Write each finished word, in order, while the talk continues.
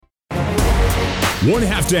One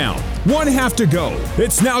half down, one half to go.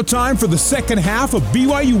 It's now time for the second half of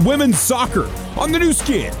BYU Women's Soccer on the new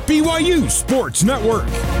Skid BYU Sports Network.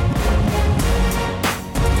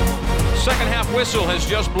 Second half whistle has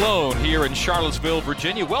just blown here in Charlottesville,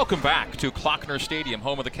 Virginia. Welcome back to Klockner Stadium,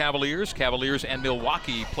 home of the Cavaliers. Cavaliers and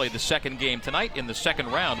Milwaukee play the second game tonight in the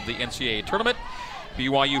second round of the NCAA tournament.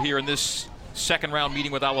 BYU here in this second round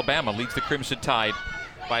meeting with Alabama leads the Crimson Tide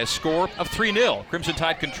by a score of 3-0. Crimson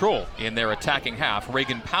Tide control in their attacking half.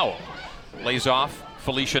 Reagan Powell lays off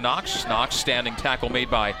Felicia Knox. Knox standing tackle made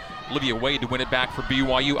by Olivia Wade to win it back for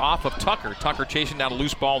BYU off of Tucker. Tucker chasing down a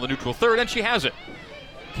loose ball in the neutral third, and she has it.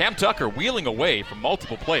 Cam Tucker wheeling away from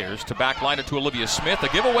multiple players to backline it to Olivia Smith. A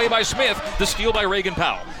giveaway by Smith, the steal by Reagan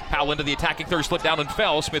Powell. Powell into the attacking third, slipped down and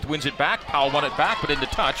fell. Smith wins it back. Powell won it back, but into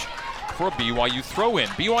touch for a BYU throw-in.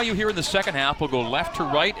 BYU here in the second half will go left to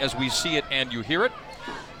right as we see it and you hear it.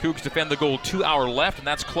 Cougs defend the goal to our left, and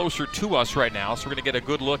that's closer to us right now. So we're going to get a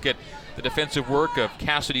good look at the defensive work of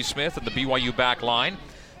Cassidy Smith and the BYU back line.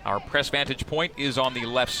 Our press vantage point is on the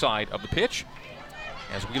left side of the pitch.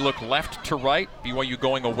 As we look left to right, BYU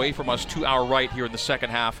going away from us to our right here in the second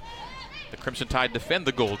half. The Crimson Tide defend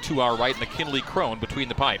the goal to our right, and McKinley Crone between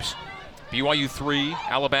the pipes. BYU 3,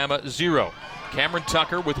 Alabama 0. Cameron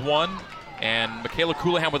Tucker with 1, and Michaela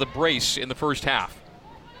Colohan with a brace in the first half.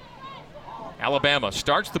 Alabama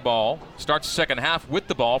starts the second half with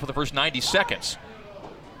the ball for the first 90 seconds.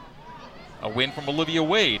 A win from Olivia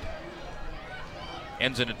Wade.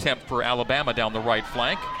 Ends an attempt for Alabama down the right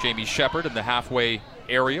flank. Jamie Shepard in the halfway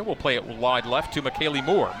area will play it wide left to McKaylee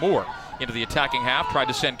Moore. Moore into the attacking half, tried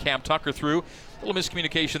to send Cam Tucker through. A little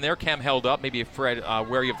miscommunication there. Cam held up, maybe Fred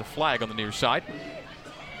wary of the flag on the near side.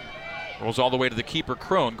 Rolls all the way to the keeper,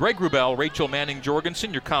 Crone. Greg Wrubell, Rachel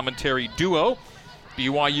Manning-Jorgensen, your commentary duo.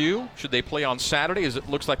 BYU, should they play on Saturday, as it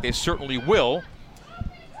looks like they certainly will,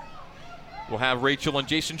 we'll have Rachel and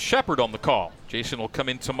Jason Shepard on the call. Jason will come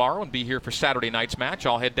in tomorrow and be here for Saturday night's match.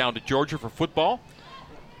 I'll head down to Georgia for football.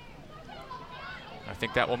 I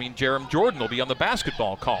think that will mean Jerem Jordan will be on the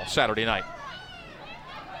basketball call Saturday night.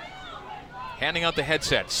 Handing out the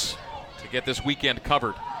headsets to get this weekend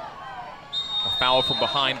covered. A foul from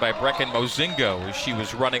behind by Brecken Mozingo as she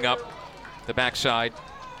was running up the backside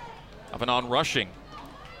of an on-rushing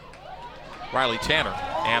Riley Tanner.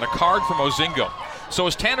 And a card for Mozingo. So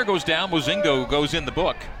as Tanner goes down, Mozingo goes in the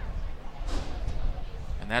book.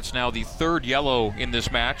 And that's now the third yellow in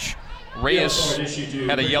this match. Reyes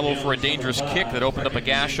had a yellow for a dangerous kick that opened up a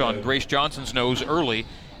gash on Grace Johnson's nose early.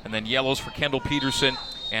 And then yellows for Kendall Peterson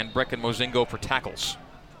and Brecken Mozingo for tackles.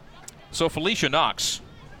 So Felicia Knox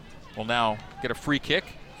will now get a free kick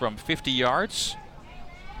from 50 yards.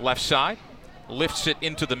 Left side. Lifts it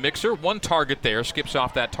into the mixer. One target there. Skips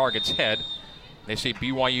off that target's head. They say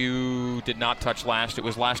BYU did not touch last. It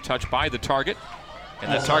was last touched by the target.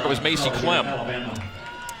 And that target was Macy Clem.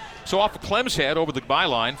 So off of Clem's head over the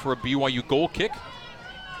byline for a BYU goal kick.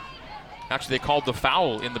 Actually, they called the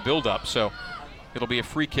foul in the build-up, so it'll be a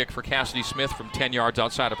free kick for Cassidy Smith from 10 yards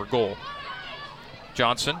outside of her goal.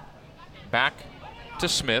 Johnson back to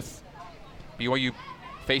Smith. BYU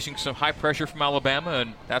facing some high pressure from Alabama,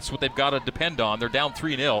 and that's what they've got to depend on. They're down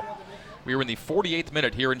 3-0. We are in the 48th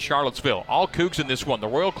minute here in Charlottesville. All Cougs in this one. The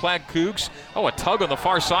Royal Clad Cougs. Oh, a tug on the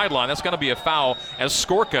far sideline. That's going to be a foul as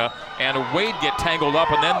Skorka and Wade get tangled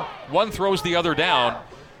up, and then one throws the other down,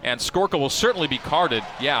 and Skorka will certainly be carded.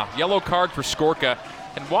 Yeah, yellow card for Skorka.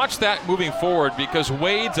 And watch that moving forward because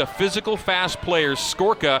Wade's a physical, fast player.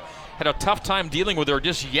 Skorka had a tough time dealing with her,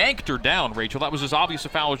 just yanked her down, Rachel. That was as obvious a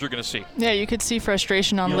foul as you're going to see. Yeah, you could see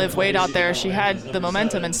frustration on Liv Wade out there. She had the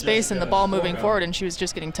momentum and space and the ball moving forward, and she was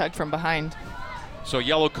just getting tugged from behind. So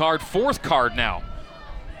yellow card, fourth card now.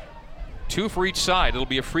 2 for each side. It'll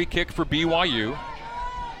be a free kick for BYU.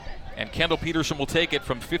 And Kendall Peterson will take it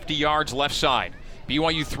from 50 yards left side.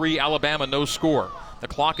 BYU 3, Alabama no score. The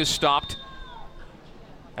clock is stopped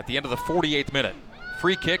at the end of the 48th minute.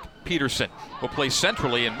 Free kick, Peterson will play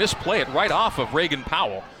centrally and misplay it right off of Reagan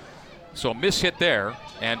Powell. So a miss hit there,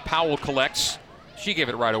 and Powell collects. She gave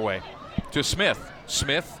it right away to Smith.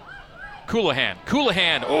 Smith, Colohan.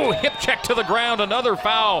 Colohan, oh, hip check to the ground, another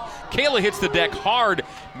foul. Kayla hits the deck hard.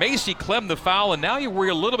 Macy Clem the foul, and now you worry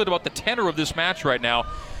a little bit about the tenor of this match right now.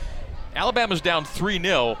 Alabama's down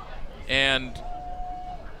 3-0 and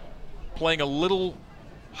playing a little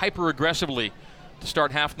hyper-aggressively to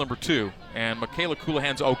start half number 2. And Michaela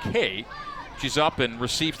Colohan's okay. She's up and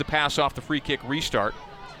receives the pass off the free kick restart.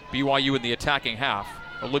 BYU in the attacking half.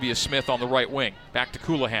 Olivia Smith on the right wing. Back to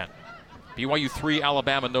Colohan. BYU 3,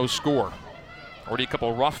 Alabama no score. Already a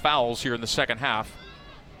couple of rough fouls here in the second half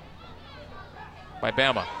by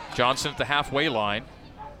Bama. Johnson at the halfway line.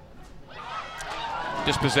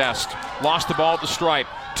 dispossessed. Lost the ball at the stripe.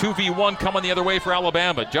 2v1 coming the other way for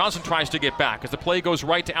Alabama. Johnson tries to get back as the play goes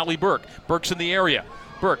right to Allie Burke. Burke's in the area.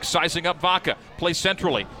 Burke sizing up Vaca. Plays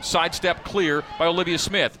centrally. Sidestep clear by Olivia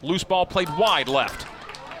Smith. Loose ball played wide left.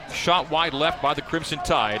 Shot wide left by the Crimson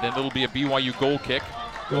Tide, and it'll be a BYU goal kick.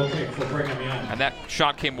 Goal kick for Brigham Young. And that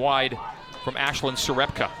shot came wide from Ashlyn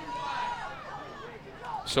Serepka.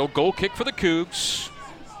 So goal kick for the Cougs.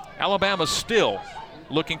 Alabama still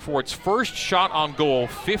looking for its first shot on goal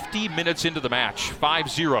 50 minutes into the match.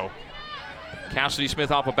 5-0. Cassidy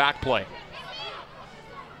Smith off a back play.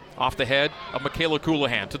 Off the head of Michaela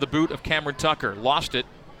Colohan to the boot of Cameron Tucker. Lost it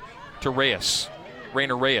to Reyes.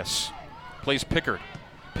 Rainer Reyes plays Pickard.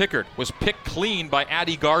 Pickard was picked clean by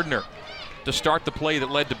Addie Gardner to start the play that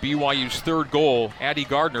led to BYU's third goal. Addie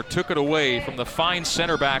Gardner took it away from the fine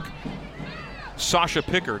center back Sasha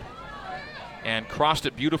Pickard and crossed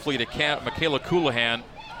it beautifully to Michaela Colohan.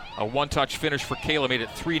 A one-touch finish for Kayla made it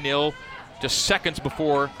 3-0 just seconds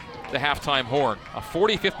before the halftime horn. A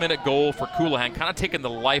 45th minute goal for Colohan, kind of taking the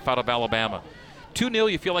life out of Alabama.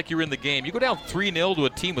 2-0, you feel like you're in the game. You go down 3-0 to a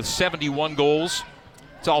team with 71 goals,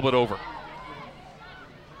 it's all but over.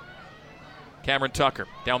 Cameron Tucker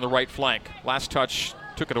down the right flank. Last touch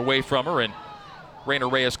took it away from her, and Rainer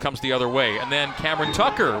Reyes comes the other way. And then Cameron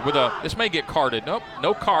Tucker with this may get carded. Nope,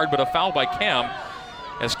 no card, but a foul by Cam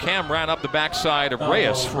as Cam ran up the backside of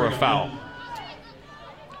Reyes for a foul.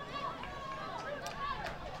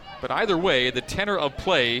 But either way, the tenor of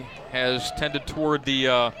play has tended toward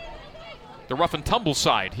the rough and tumble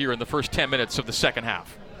side here in the first 10 minutes of the second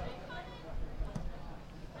half.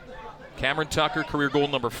 Cameron Tucker, career goal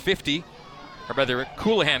number 50. Or rather,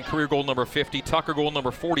 Colohan, career goal number 50. Tucker, goal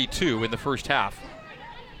number 42 in the first half.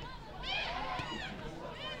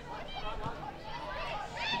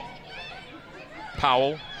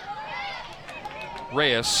 Powell.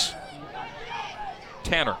 Reyes.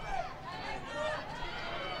 Tanner.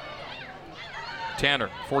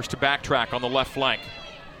 Tanner forced to backtrack on the left flank.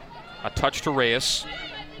 A touch to Reyes.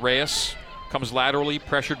 Reyes comes laterally,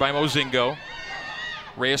 pressured by Mozingo.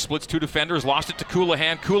 Reyes splits two defenders, lost it to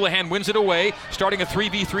Colohan. Colohan wins it away, starting a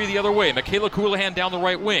 3v3 the other way. Michaela Colohan down the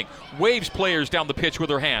right wing. Waves players down the pitch with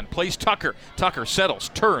her hand. Plays Tucker. Tucker settles,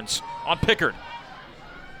 turns on Pickard.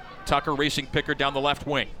 Tucker racing Pickard down the left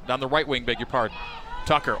wing. Down the right wing, beg your pardon.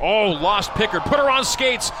 Tucker, lost Pickard. Put her on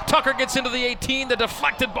skates. Tucker gets into the 18. The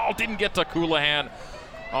deflected ball didn't get to Colohan.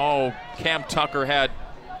 Cam Tucker had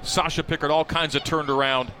Sasha Pickard all kinds of turned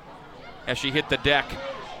around as she hit the deck.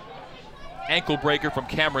 Ankle breaker from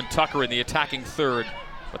Cameron Tucker in the attacking third.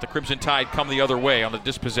 But the Crimson Tide come the other way on the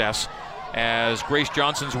dispossess as Grace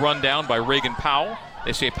Johnson's run down by Reagan Powell.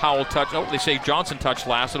 They say Powell touch. They say Johnson touched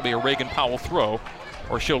last. It'll be a Reagan Powell throw,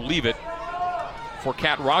 or she'll leave it for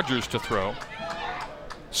Kat Rogers to throw.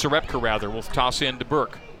 Serepka, rather, will toss in to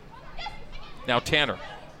Burke. Now Tanner.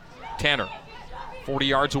 Tanner, 40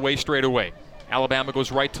 yards away straight away. Alabama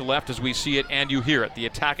goes right to left as we see it and you hear it. The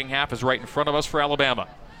attacking half is right in front of us for Alabama.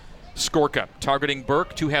 Skorka targeting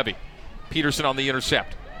Burke, too heavy. Peterson on the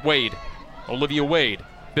intercept. Wade, Olivia Wade,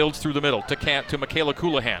 builds through the middle to Michaela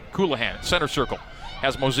Colohan. Colohan, center circle,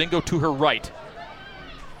 has Mozingo to her right.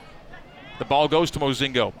 The ball goes to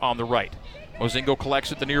Mozingo on the right. Mozingo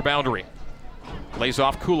collects at the near boundary. Lays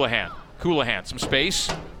off Colohan. Colohan, some space.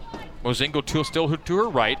 Mozingo still to her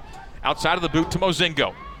right. Outside of the boot to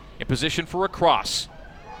Mozingo. In position for a cross.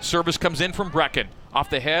 Service comes in from Brecken. Off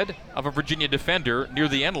the head of a Virginia defender near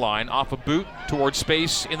the end line, off a boot towards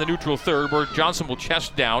space in the neutral third, where Johnson will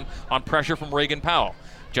chest down on pressure from Reagan Powell.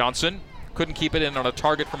 Johnson couldn't keep it in on a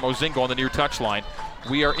target from Mozingo on the near touchline.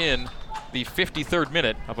 We are in the 53rd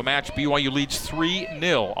minute of a match. BYU leads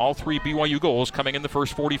 3-0. All three BYU goals coming in the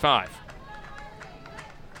first 45.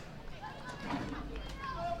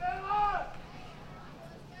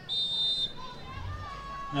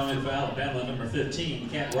 Now in for Alabama, number 15,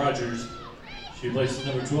 Kat Rogers. She places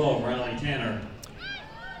number 12, Riley Tanner.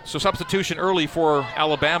 So substitution early for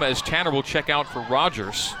Alabama as Tanner will check out for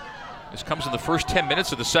Rogers. This comes in the first 10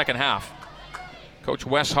 minutes of the second half. Coach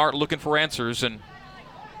Wes Hart looking for answers, and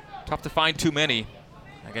tough to find too many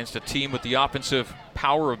against a team with the offensive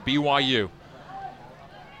power of BYU.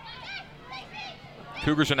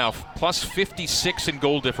 Cougars are now plus 56 in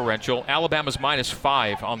goal differential. Alabama's minus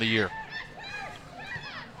 5 on the year.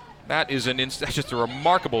 That's just a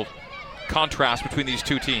remarkable contrast between these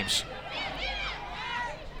two teams.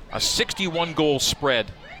 A 61 goal spread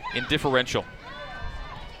in differential.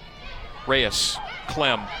 Reyes,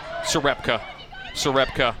 Clem, Serepka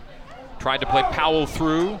tried to play Powell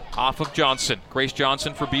through off of Johnson. Grace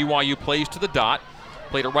Johnson for BYU plays to the dot.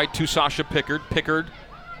 Played it right to Sasha Pickard. Pickard,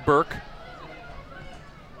 Burke,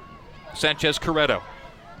 Sanchez Corretto.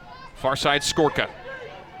 Far side, Skorka.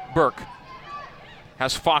 Burke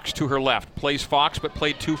has Fox to her left. Plays Fox, but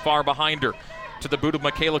played too far behind her. To the boot of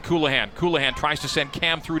Michaela Colohan. Colohan tries to send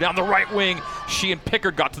Cam through down the right wing. She and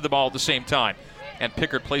Pickard got to the ball at the same time. And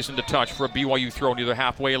Pickard plays into touch for a BYU throw near the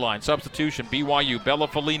halfway line. Substitution, BYU. Bella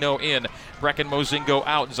Folino in. Brecken Mozingo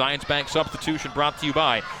out. Zions Bank substitution brought to you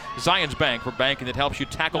by Zions Bank, for banking that helps you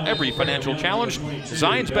tackle every financial challenge.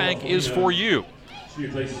 Zions Bank is for you.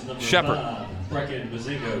 Shepard. Brecken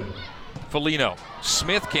Mozingo. Folino.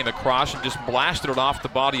 Smith came across and just blasted it off the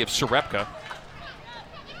body of Serepka.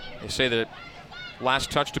 They say that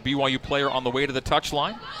last touch to BYU player on the way to the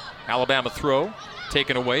touchline. Alabama throw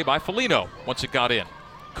taken away by Folino once it got in.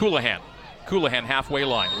 Colohan halfway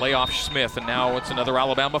line. Lay off Smith, and now it's another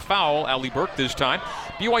Alabama foul. Allie Burke this time.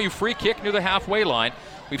 BYU free kick near the halfway line.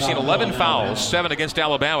 We've seen 11 fouls, 7 against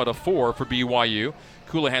Alabama to 4 for BYU.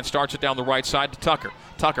 Colohan starts it down the right side to Tucker.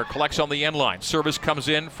 Tucker collects on the end line. Service comes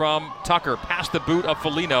in from Tucker past the boot of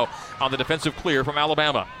Folino on the defensive clear from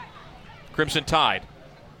Alabama. Crimson Tide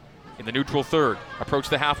in the neutral third approach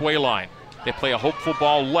the halfway line. They play a hopeful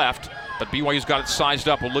ball left, but BYU's got it sized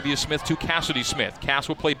up. Olivia Smith to Cassidy Smith. Cass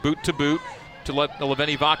will play boot to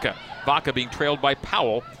Leveni Vaca. Vaca being trailed by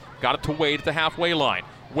Powell. Got it to Wade at the halfway line.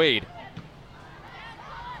 Wade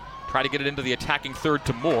try to get it into the attacking third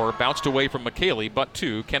to Moore. Bounced away from McKaylee, but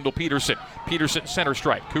to Kendall Peterson. Peterson center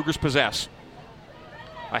strike. Cougars possess.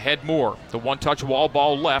 Ahead Moore. The one-touch wall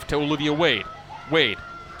ball left to Olivia Wade. Wade.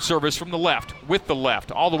 Service from the left, with the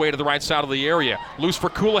left, all the way to the right side of the area. Loose for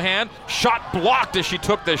Colohan. Shot blocked as she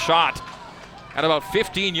took the shot. At about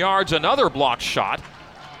 15 yards, another blocked shot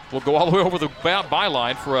will go all the way over the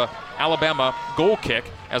byline for a Alabama goal kick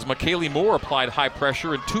as McKaylee Moore applied high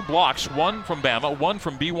pressure and 2 blocks, one from Bama, one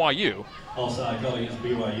from BYU. Offside call against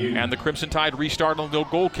BYU. And the Crimson Tide restart on the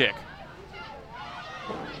goal kick.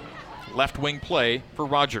 Left wing play for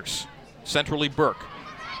Rogers. Centrally Burke.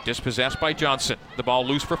 Dispossessed by Johnson. The ball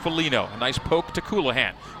loose for Folino. A nice poke to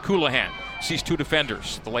Colohan. Colohan sees 2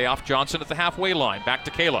 defenders. The layoff Johnson at the halfway line. Back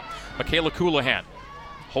to Kayla. Michaela Colohan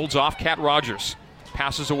holds off Kat Rogers.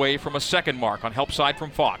 Passes away from a second mark on help side from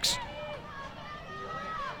Fox.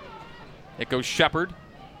 It goes Shepard,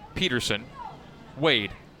 Peterson,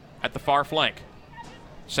 Wade at the far flank.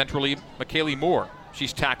 Centrally, McKaylee Moore.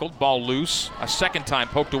 She's tackled. Ball loose. A second time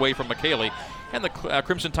poked away from McKaylee. And the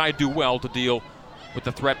Crimson Tide do well to deal with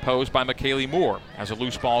the threat posed by McKaylee Moore. As a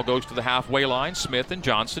loose ball goes to the halfway line, Smith and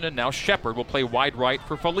Johnson, and now Shepard will play wide right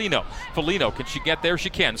for Folino. Folino, can she get there? She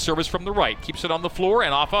can. Service from the right. Keeps it on the floor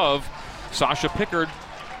and off of Sasha Pickard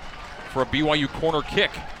for a BYU corner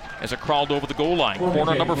kick as it crawled over the goal line.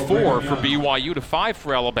 Corner number 4 for BYU to 5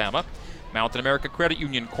 for Alabama. Mountain America Credit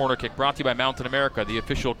Union corner kick brought to you by Mountain America, the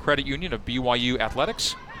official credit union of BYU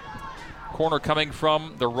Athletics. Corner coming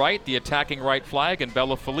from the right, the attacking right flag, and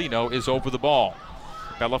Bella Folino is over the ball.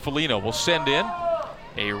 Bella Folino will send in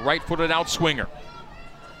a right-footed outswinger.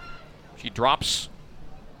 She drops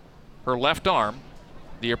her left arm.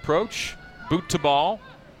 The approach, boot to ball,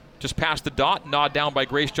 just past the dot, gnawed down by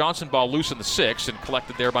Grace Johnson. Ball loose in the 6 and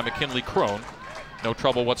collected there by McKinley Crone. No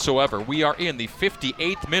trouble whatsoever. We are in the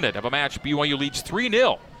 58th minute of a match. BYU leads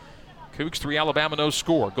 3-0. Cougs 3, Alabama no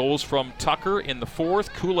score. Goals from Tucker in the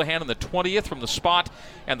 4th, Colohan in the 20th from the spot,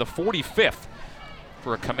 and the 45th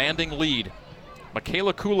for a commanding lead.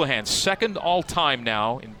 Michaela Colohan, second all-time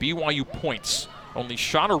now in BYU points. Only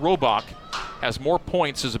Shauna Robach has more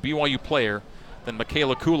points as a BYU player than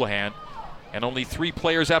Michaela Colohan, and only 3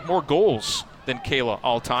 players have more goals than Kayla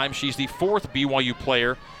all-time. She's the 4th BYU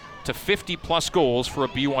player to 50-plus goals for a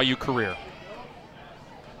BYU career.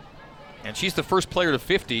 And she's the first player to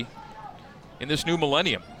 50 in this new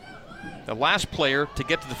millennium. The last player to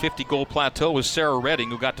get to the 50-goal plateau was Sarah Redding,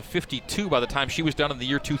 who got to 52 by the time she was done in the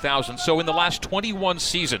year 2000. So in the last 21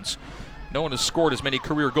 seasons, no one has scored as many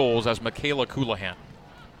career goals as Michaela Colohan.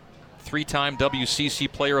 3-time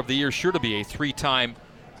WCC Player of the Year, sure to be a 3-time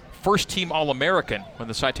first-team All-American when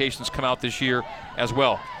the citations come out this year as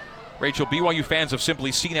well. Rachel, BYU fans have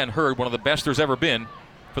simply seen and heard one of the best there's ever been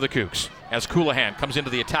for the Cougs, as Colohan comes into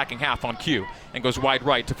the attacking half on cue and goes wide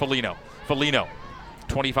right to Folino. Folino,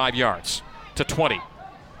 25 yards to 20.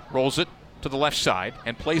 Rolls it to the left side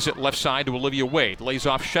and plays it left side to Olivia Wade. Lays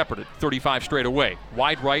off Shepard at 35 straight away.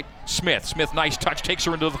 Wide right, Smith. Smith, nice touch, takes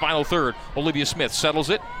her into the final third. Olivia Smith settles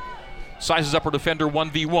it. Sizes up her defender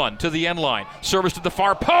 1v1 to the end line. Service to the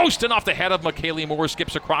far post and off the head of McKaylee Moore.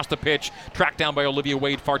 Skips across the pitch. Tracked down by Olivia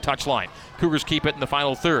Wade, far touchline. Cougars keep it in the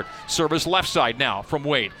final third. Service left side now from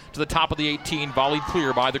Wade to the top of the 18. Volleyed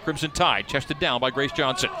clear by the Crimson Tide. Chested down by Grace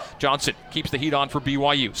Johnson. Johnson keeps the heat on for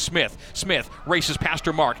BYU. Smith races past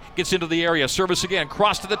her mark. Gets into the area. Service again.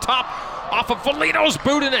 Cross to the top. Off of Foligno's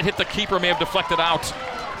boot and it hit the keeper. May have deflected out.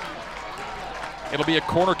 It'll be a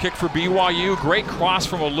corner kick for BYU. Great cross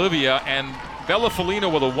from Olivia, and Bella Foligno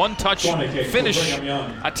with a one-touch finish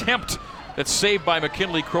attempt that's saved by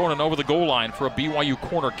McKinley Cronin over the goal line for a BYU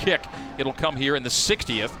corner kick. It'll come here in the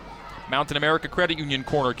 60th. Mountain America Credit Union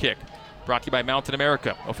corner kick. Brought to you by Mountain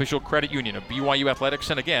America, official credit union of BYU Athletics.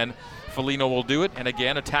 And again, Foligno will do it. And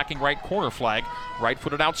again, attacking right corner flag.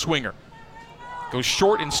 Right-footed out swinger. Goes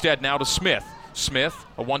short instead now to Smith. Smith,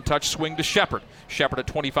 a one-touch swing to Shepard. Shepard at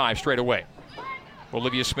 25 straight away.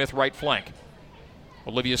 Olivia Smith right flank.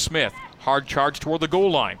 Olivia Smith, hard charge toward the goal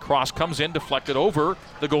line. Cross comes in, deflected over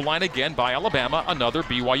the goal line again by Alabama. Another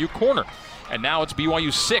BYU corner. And now it's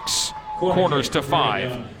BYU 6 corners to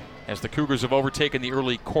 5 as the Cougars have overtaken the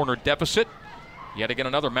early corner deficit. Yet again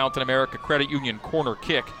another Mountain America Credit Union corner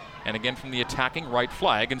kick. And again from the attacking right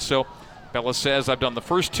flag. And so Bella says, I've done the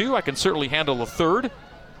first 2. I can certainly handle the third.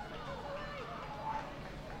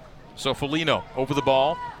 So Foligno over the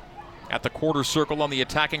ball. At the quarter circle on the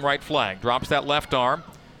attacking right flag. Drops that left arm.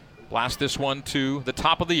 Blasts this one to the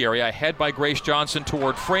top of the area. Ahead by Grace Johnson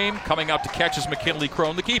toward frame. Coming out to catch is McKinley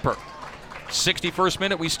Crone, the keeper. 61st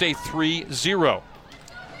minute, we stay 3-0.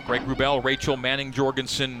 Greg Wrubell, Rachel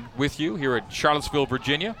Manning-Jorgensen with you here at Charlottesville,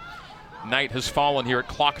 Virginia. Night has fallen here at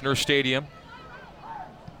Klockner Stadium.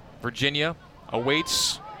 Virginia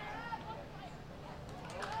awaits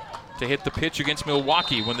to hit the pitch against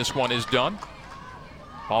Milwaukee when this one is done.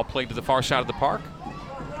 Ball played to the far side of the park.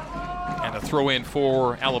 And a throw in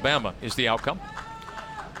for Alabama is the outcome.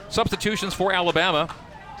 Substitutions for Alabama.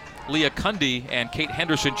 Leah Cundy and Kate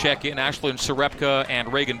Henderson check in. Ashlyn Sarepka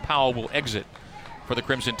and Reagan Powell will exit for the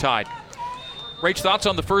Crimson Tide. Rach, thoughts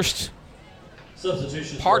on the first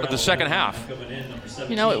part of the second half?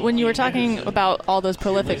 You know, when you were talking about all those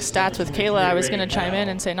prolific stats with Kayla, I was going to chime in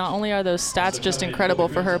and say not only are those stats just incredible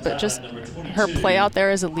for her, but just her play out there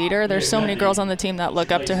as a leader. There's so many girls on the team that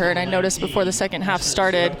look up to her, and I noticed before the second half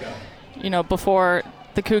started, you know, before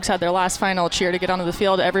the Cougs had their last final cheer to get onto the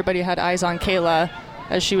field, everybody had eyes on Kayla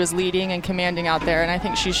as she was leading and commanding out there, and I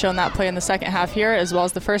think she's shown that play in the second half here as well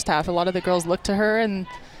as the first half. A lot of the girls look to her and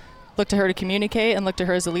look to her to communicate and look to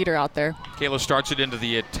her as a leader out there. Kayla starts it into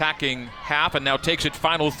the attacking half and now takes it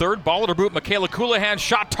final third. Ball at her boot. Michaela Coulihan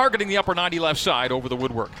shot targeting the upper 90 left side over the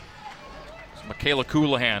woodwork. So Michaela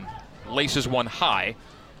Coulihan laces one high.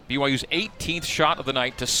 BYU's 18th shot of the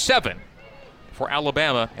night to 7 for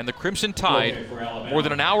Alabama. And the Crimson Tide, more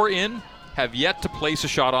than an hour in, have yet to place a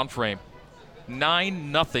shot on frame.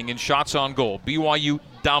 9-0 in shots on goal. BYU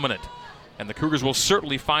dominant. And the Cougars will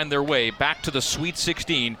certainly find their way back to the Sweet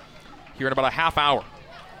 16 here in about a half hour.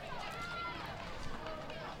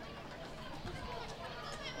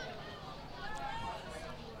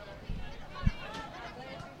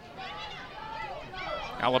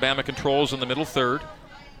 Alabama controls in the middle third.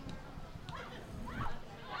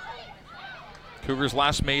 Cougars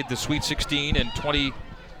last made the Sweet 16 in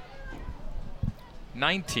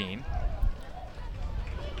 2019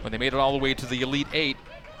 when they made it all the way to the Elite 8,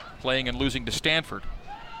 playing and losing to Stanford.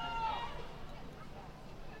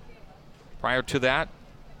 Prior to that,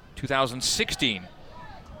 2016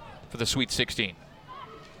 for the Sweet 16.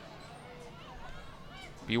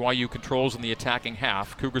 BYU controls in the attacking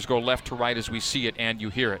half. Cougars go left to right as we see it and you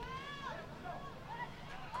hear it.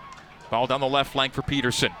 Ball down the left flank for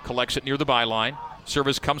Peterson. Collects it near the byline.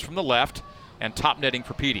 Service comes from the left and top netting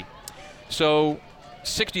for Petey. So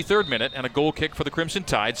 63rd minute and a goal kick for the Crimson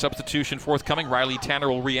Tide. Substitution forthcoming. Riley Tanner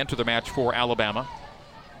will re-enter the match for Alabama.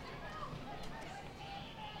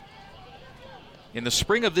 In the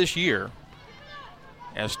spring of this year,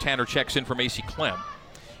 as Tanner checks in for Macy Clem,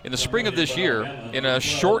 in the spring of this year, in a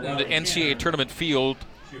shortened NCAA tournament field,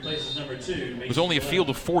 it was only a field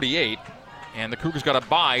of 48, and the Cougars got a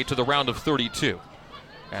bye to the round of 32.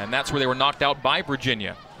 And that's where they were knocked out by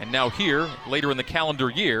Virginia. And now here, later in the calendar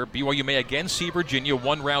year, BYU may again see Virginia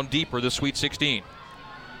one round deeper the Sweet 16.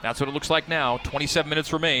 That's what it looks like now. 27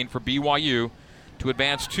 minutes remain for BYU to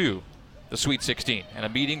advance to the Sweet 16. And a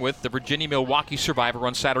meeting with the Virginia-Milwaukee survivor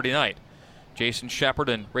on Saturday night. Jason Shepard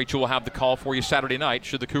and Rachel will have the call for you Saturday night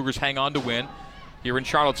should the Cougars hang on to win here in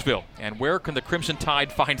Charlottesville. And where can the Crimson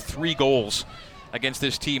Tide find 3 goals against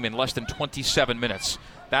this team in less than 27 minutes?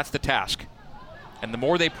 That's the task. And the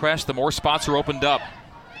more they press, the more spots are opened up.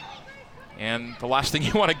 And the last thing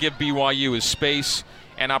you want to give BYU is space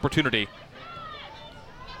and opportunity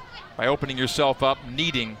by opening yourself up,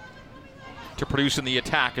 needing to produce in the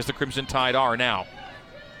attack as the Crimson Tide are now.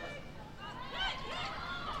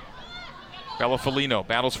 Bella Folino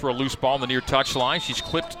battles for a loose ball on the near touchline. She's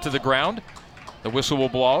clipped to the ground. The whistle will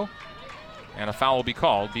blow, and a foul will be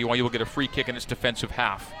called. BYU will get a free kick in its defensive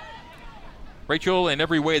half. Rachel, in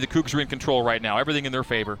every way, the Cougs are in control right now. Everything in their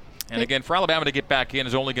favor. And again, for Alabama to get back in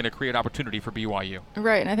is only going to create opportunity for BYU.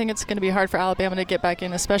 Right, and I think it's going to be hard for Alabama to get back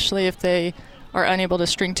in, especially if they are unable to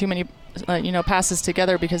string too many passes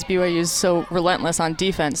together, because BYU is so relentless on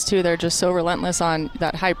defense too. They're just so relentless on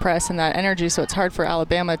that high press and that energy, so it's hard for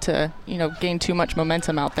Alabama to gain too much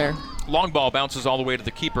momentum out there. Long ball bounces all the way to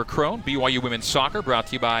the keeper, Crone. BYU Women's Soccer brought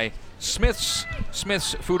to you by Smith's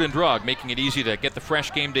Food and Drug, making it easy to get the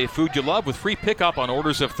fresh game day food you love with free pickup on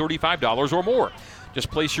orders of $35 or more. Just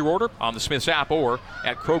place your order on the Smith's app or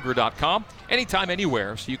at Kroger.com, anytime,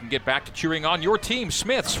 anywhere, so you can get back to cheering on your team.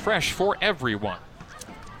 Smith's, fresh for everyone.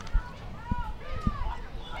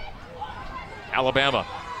 Alabama,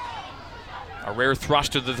 a rare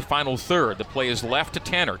thrust into the final third. The play is left to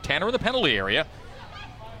Tanner. Tanner in the penalty area.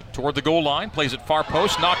 Toward the goal line, plays it far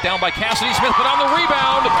post, knocked down by Cassidy Smith, but on the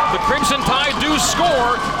rebound, the Crimson Tide do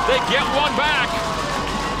score. They get one back.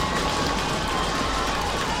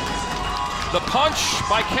 The punch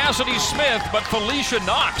by Cassidy Smith, but Felicia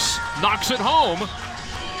Knox knocks it home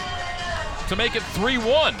to make it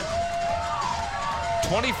 3-1.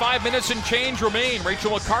 25 minutes and change remain.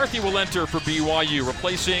 Rachel McCarthy will enter for BYU,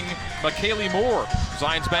 replacing McKaylee Moore.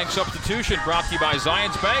 Zions Bank substitution brought to you by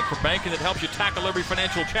Zions Bank, for banking that helps you tackle every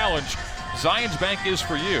financial challenge. Zions Bank is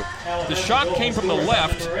for you. The shot came from the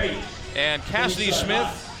left, and Cassidy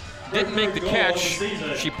Smith didn't make the catch.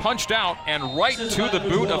 She punched out and right to the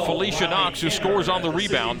boot of Felicia Knox, who scores on the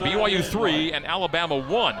rebound. BYU 3 and Alabama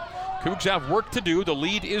 1. Cougs have work to do. The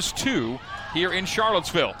lead is 2 here in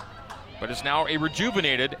Charlottesville. But it's now a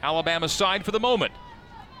rejuvenated Alabama side for the moment.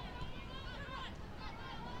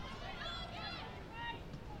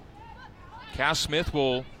 Cass Smith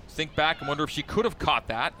will think back and wonder if she could have caught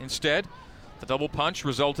that. Instead, the double punch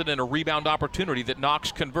resulted in a rebound opportunity that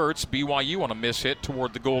Knox converts. BYU on a miss hit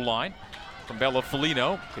toward the goal line from Bella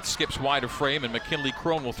Folino. It skips wide of frame, and McKinley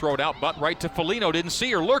Crone will throw it out, but right to Folino. Didn't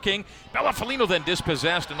see her lurking. Bella Folino then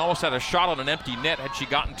dispossessed and almost had a shot on an empty net had she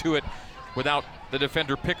gotten to it without the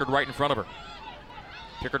defender Pickard right in front of her.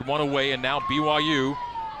 Pickard one away, and now BYU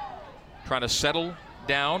trying to settle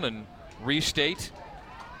down and restate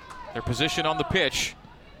their position on the pitch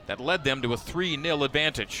that led them to a 3-0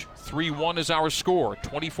 advantage. 3-1 is our score.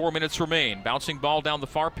 24 minutes remain. Bouncing ball down the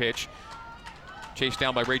far pitch. Chased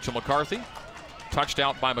down by Rachel McCarthy. Touched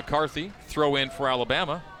out by McCarthy. Throw in for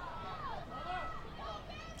Alabama.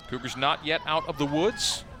 Cougars not yet out of the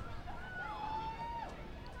woods.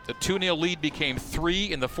 The 2-0 lead became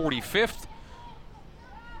 3 in the 45th.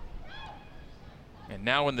 And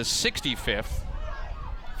now in the 65th,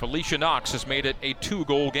 Felicia Knox has made it a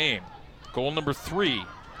 2-goal game. Goal number 3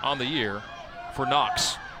 on the year for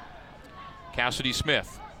Knox. Cassidy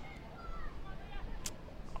Smith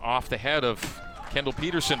off the head of Kendall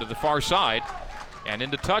Peterson to the far side, and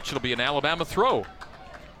into touch. It'll be an Alabama throw.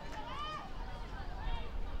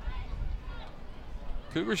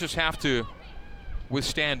 Cougars just have to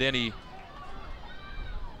withstand any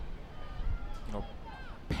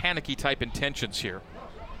panicky type intentions here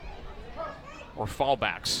or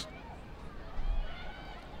fallbacks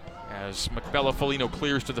as Bella Folino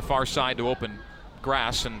clears to the far side to open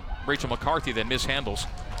grass, and Rachel McCarthy then mishandles,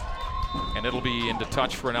 and it'll be into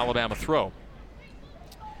touch for an Alabama throw.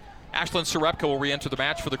 Ashlyn Sarepka will re-enter the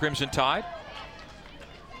match for the Crimson Tide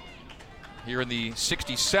here in the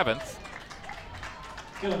 67th.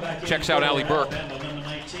 Checks out Allie Burke. Number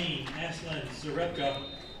 19, Ashlyn Sarepka.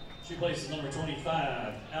 She places number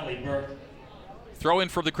 25, Allie Burke. Throw in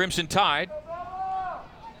for the Crimson Tide.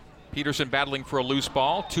 Peterson battling for a loose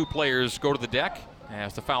ball. 2 players go to the deck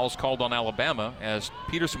as the foul is called on Alabama as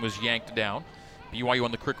Peterson was yanked down. BYU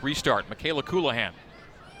on the quick restart. Michaela Coulihan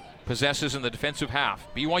possesses in the defensive half.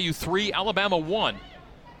 BYU 3, Alabama 1.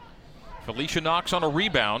 Felicia Knox on a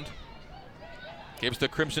rebound. Gives the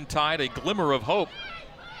Crimson Tide a glimmer of hope.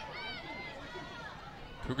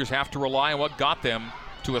 Cougars have to rely on what got them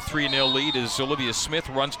to a 3-0 lead as Olivia Smith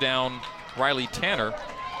runs down Riley Tanner.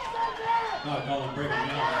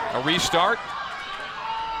 A restart.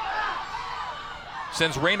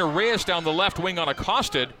 Sends Raina Reyes down the left wing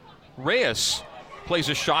unaccosted. Reyes plays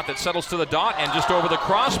a shot that settles to the dot and just over the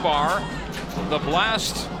crossbar. The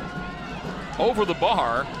blast over the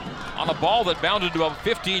bar on a ball that bounded to about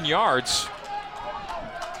 15 yards.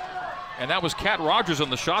 And that was Kat Rogers on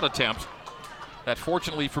the shot attempt. that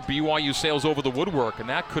fortunately for BYU sails over the woodwork, and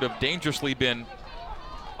that could have dangerously been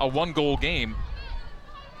a one-goal game.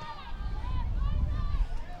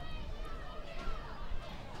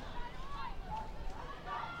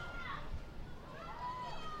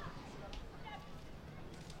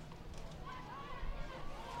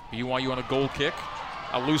 BYU on a goal kick.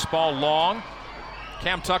 A loose ball long.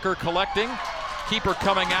 Cam Tucker collecting. Keeper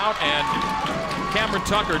coming out, and Cameron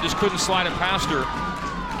Tucker just couldn't slide it past her.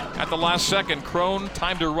 At the last second, Crone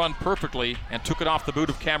timed her run perfectly and took it off the boot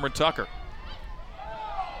of Cameron Tucker.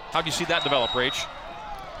 How'd you see that develop, Rach?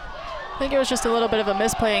 I think it was just a little bit of a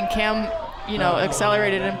misplay, and Cam,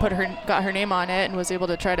 accelerated and got her name on it and was able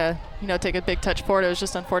to try to, take a big touch forward. It was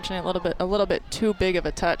just unfortunate, a little bit too big of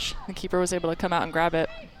a touch. The keeper was able to come out and grab it.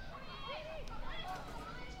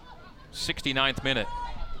 69th minute.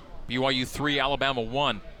 BYU 3, Alabama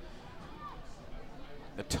 1.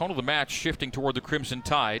 The tone of the match shifting toward the Crimson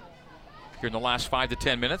Tide here in the last 5 to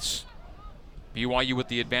 10 minutes. BYU with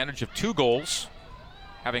the advantage of 2 goals,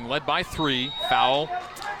 having led by 3. Foul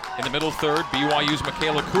in the middle third. BYU's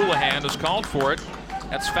Michaela Coulihan has called for it.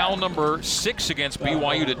 That's foul number 6 against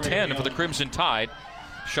BYU to 10 for the Crimson Tide.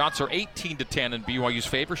 Shots are 18 to 10 in BYU's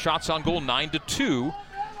favor. Shots on goal 9 to 2.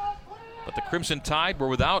 But the Crimson Tide were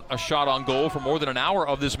without a shot on goal for more than an hour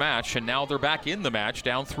of this match, and now they're back in the match,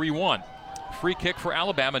 down 3-1. Free kick for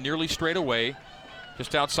Alabama, nearly straight away,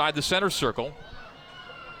 just outside the center circle.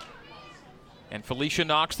 And Felicia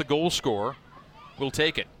Knox, the goal scorer, will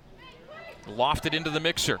take it. Lofted into the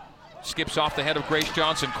mixer. Skips off the head of Grace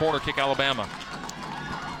Johnson. Corner kick, Alabama.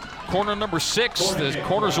 Corner number 6. The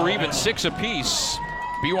corners are even 6 apiece.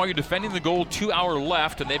 BYU defending the goal, 2 hours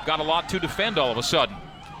left, and they've got a lot to defend all of a sudden.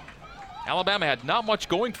 Alabama had not much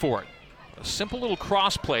going for it. A simple little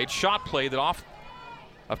cross play, shot play that off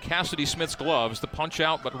of Cassidy Smith's gloves, the punch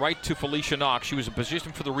out, but right to Felicia Knox. She was in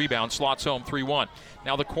position for the rebound, slots home 3-1.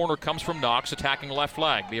 Now the corner comes from Knox, attacking left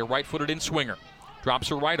flag. Be a right-footed in-swinger. Drops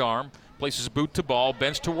her right arm, places boot to ball,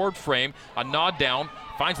 bends toward frame, a nod down,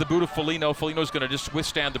 finds the boot of Foligno. Foligno's going to just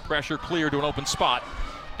withstand the pressure, clear to an open spot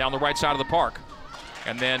down the right side of the park.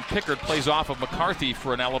 And then Pickard plays off of McCarthy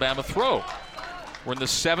for an Alabama throw. We're in the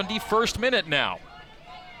 71st minute now.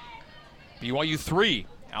 BYU 3,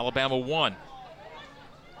 Alabama 1.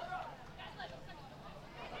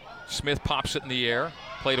 Smith pops it in the air,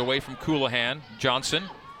 played away from Coulihan. Johnson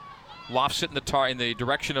lofts it in the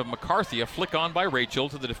direction of McCarthy. A flick on by Rachel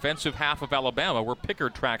to the defensive half of Alabama, where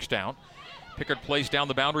Pickard tracks down. Pickard plays down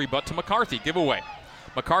the boundary, but to McCarthy. Giveaway.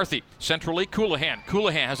 McCarthy centrally. Coulihan.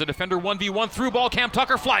 Coulihan has a defender 1v1 through ball. Cam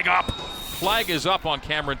Tucker, flag up. Flag is up on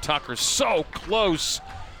Cameron Tucker. So close.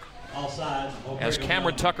 As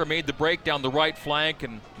Cameron Tucker made the break down the right flank,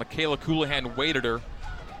 and Michaela Coulihan waited her,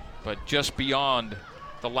 but just beyond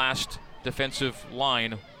the last defensive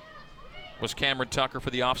line was Cameron Tucker for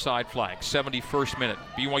the offside flag. 71st minute.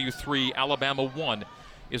 BYU 3, Alabama 1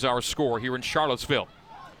 is our score here in Charlottesville.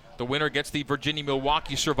 The winner gets the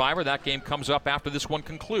Virginia-Milwaukee Survivor. That game comes up after this one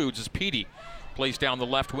concludes as Petey plays down the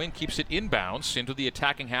left wing, keeps it inbounds into the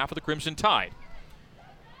attacking half of the Crimson Tide.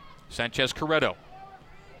 Sanchez Corretto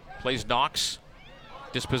plays Knox,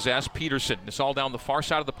 dispossessed. Peterson. It's all down the far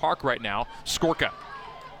side of the park right now. Skorka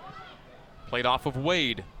played off of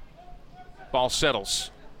Wade. Ball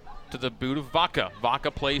settles to the boot of Vaca.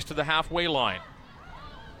 Vaca plays to the halfway line.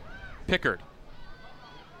 Pickard.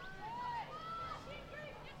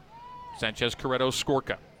 Sanchez Corretto,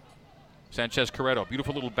 Skorka. Sanchez Corretto,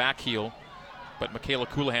 beautiful little back heel, but Michaela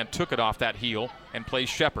Coulihan took it off that heel and plays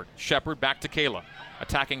Shepard. Shepard back to Kayla.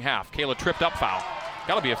 Attacking half. Kayla tripped up, foul.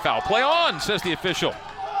 Gotta be a foul. Play on, says the official.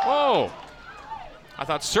 Whoa. I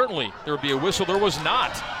thought certainly there would be a whistle. There was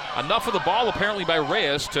not. Enough of the ball apparently by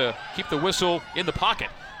Reyes to keep the whistle in the pocket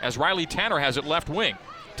as Riley Tanner has it left wing.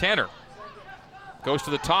 Tanner goes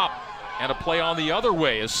to the top, and a play on the other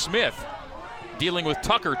way as Smith, dealing with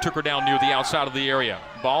Tucker, took her down near the outside of the area.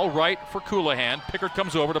 Ball right for Coulihan. Pickard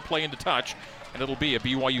comes over to play into touch, and it'll be a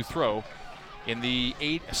BYU throw in the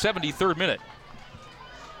 73rd minute.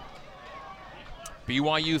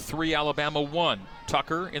 BYU 3, Alabama 1.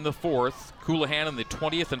 Tucker in the 4th. Coulihan in the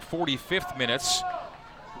 20th and 45th minutes.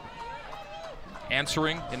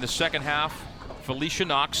 Answering in the second half, Felicia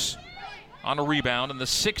Knox on a rebound in the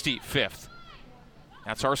 65th.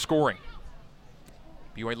 That's our scoring.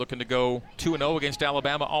 BYU looking to go 2-0 against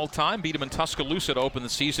Alabama all time. Beat them in Tuscaloosa to open the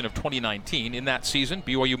season of 2019. In that season,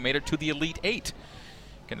 BYU made it to the Elite Eight.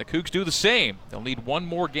 Can the Cougs do the same? They'll need one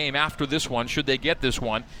more game after this one, should they get this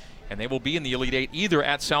one, and they will be in the Elite Eight either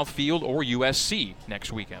at Southfield or USC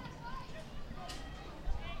next weekend.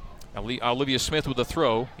 Olivia Smith with a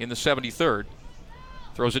throw in the 73rd.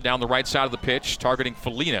 Throws it down the right side of the pitch, targeting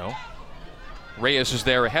Foligno. Reyes is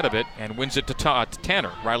there ahead of it and wins it to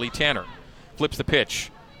Tanner. Riley Tanner flips the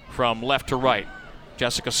pitch from left to right.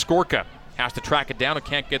 Jessica Skorka has to track it down and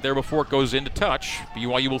can't get there before it goes into touch.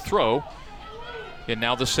 BYU will throw in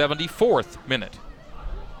now the 74th minute.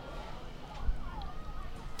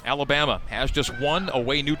 Alabama has just one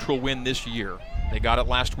away neutral win this year. They got it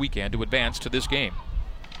last weekend to advance to this game.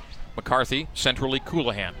 McCarthy, centrally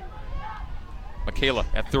Coulihan. Michaela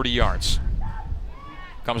at 30 yards.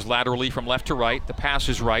 Comes laterally from left to right. The pass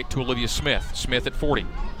is right to Olivia Smith. Smith at 40.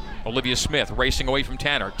 Olivia Smith racing away from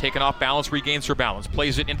Tanner. Taken off balance, regains her balance.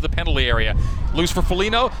 Plays it into the penalty area. Loose for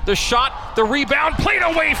Foligno. The shot, the rebound, played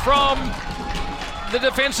away from the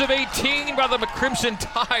defensive 18 by the Crimson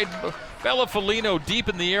Tide. Bella Foligno deep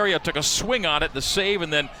in the area, took a swing on it, the save,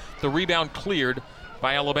 and then the rebound cleared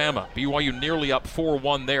by Alabama. BYU nearly up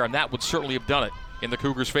 4-1 there, and that would certainly have done it in the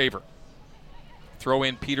Cougars' favor. Throw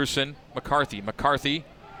in Peterson, McCarthy. McCarthy,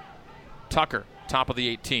 Tucker, top of the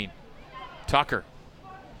 18. Tucker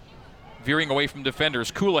veering away from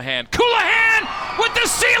defenders. Coulihan with the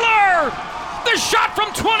sealer! The shot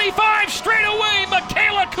from 25 straight away.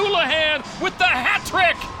 Michaela Coulihan with the hat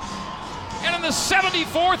trick. And in the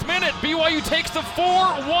 74th minute, BYU takes the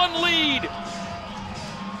 4-1 lead.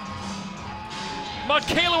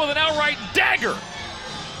 Michaela with an outright dagger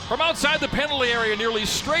from outside the penalty area, nearly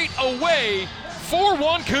straight away.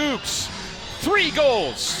 4-1 Cougs. 3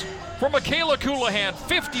 goals for Michaela Coulihan,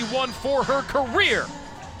 51 for her career,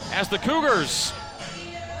 as the Cougars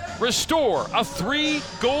restore a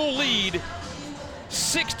 3-goal lead.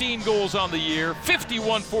 16 goals on the year,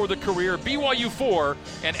 51 for the career. BYU 4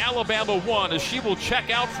 and Alabama 1 as she will check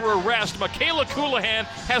out for a rest. Michaela Coulihan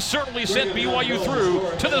has certainly sent BYU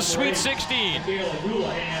through to the Sweet 16. Michaela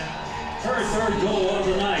Coulihan, her 3rd goal of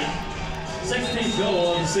the night, 16th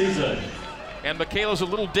goal of the season. And Michaela's a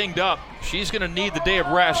little dinged up. She's going to need the day of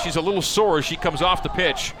rest. She's a little sore as she comes off the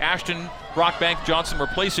pitch. Ashton Brockbank Johnson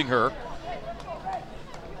replacing her.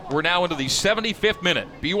 We're now into the 75th minute.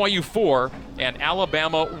 BYU 4 and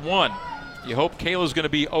Alabama 1. You hope Kayla's going to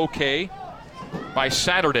be okay by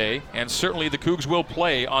Saturday, and certainly the Cougs will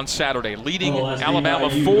play on Saturday, leading Alabama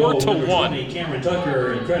 4-1. Cameron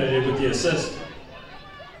Tucker credited with the assist.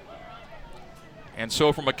 And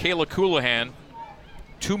so for Michaela Coulihan,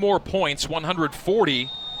 2 more points, 140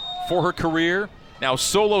 for her career. Now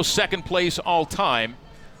solo second place all time.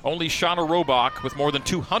 Only Shauna Robach with more than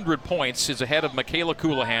 200 points is ahead of Michaela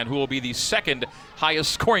Coulihan, who will be the 2nd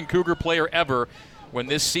highest scoring Cougar player ever when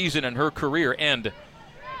this season and her career end.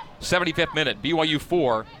 75th minute, BYU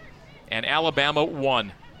 4 and Alabama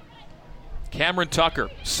 1. Cameron Tucker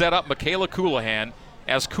set up Michaela Coulihan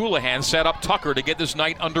as Coulihan set up Tucker to get this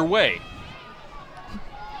night underway.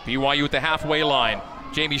 BYU at the halfway line.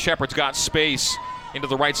 Jamie Shepard's got space. Into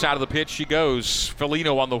the right side of the pitch she goes.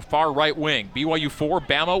 Foligno on the far right wing. BYU 4,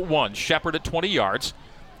 Bama 1. Shepard at 20 yards.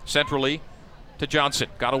 Centrally to Johnson.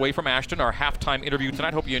 Got away from Ashton, our halftime interview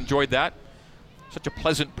tonight. Hope you enjoyed that. Such a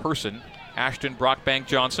pleasant person, Ashton Brockbank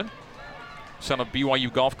Johnson. Son of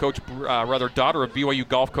BYU golf coach, daughter of BYU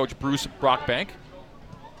golf coach Bruce Brockbank.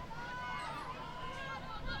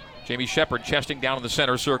 Jamie Shepard chesting down in the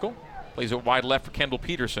center circle. Plays it wide left for Kendall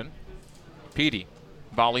Peterson. Petey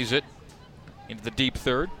volleys it into the deep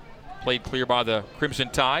third. Played clear by the Crimson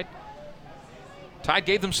Tide. Tide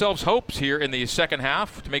gave themselves hopes here in the second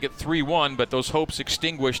half to make it 3-1, but those hopes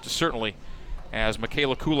extinguished certainly as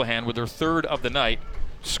Michaela Coulihan, with her 3rd of the night,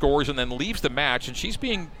 scores and then leaves the match. And she's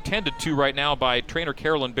being tended to right now by trainer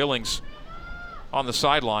Carolyn Billings on the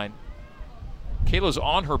sideline. Kayla's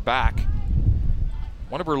on her back.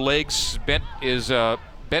 One of her legs bent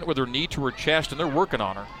with her knee to her chest, and they're working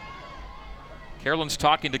on her. Carolyn's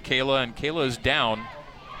talking to Kayla, and Kayla is down,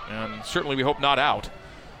 and certainly we hope not out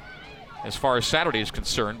as far as Saturday is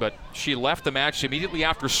concerned, but she left the match immediately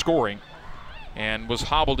after scoring and was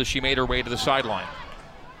hobbled as she made her way to the sideline.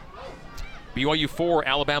 BYU 4,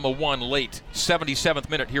 Alabama 1 late, 77th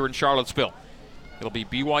minute here in Charlottesville. It'll be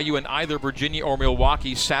BYU in either Virginia or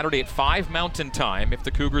Milwaukee Saturday at 5 Mountain Time if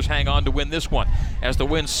the Cougars hang on to win this one, as the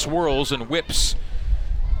wind swirls and whips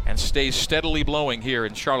and stays steadily blowing here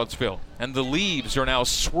in Charlottesville. And the leaves are now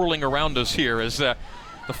swirling around us here as the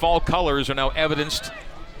fall colors are now evidenced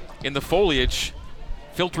in the foliage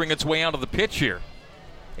filtering its way onto the pitch here.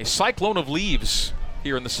 A cyclone of leaves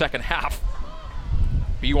here in the second half.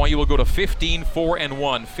 BYU will go to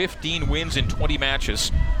 15-4-1, 15 wins in 20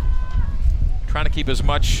 matches. Trying to keep as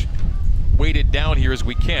much weighted down here as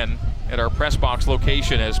we can at our press box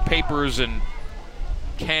location as papers and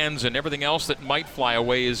cans and everything else that might fly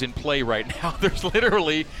away is in play right now. There's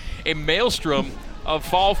literally a maelstrom of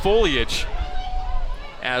fall foliage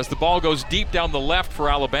As the ball goes deep down the left for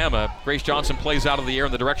Alabama, Grace Johnson plays out of the air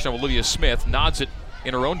in the direction of Olivia Smith, nods it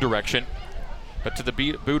in her own direction, but to the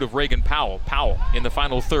boot of Reagan Powell. Powell in the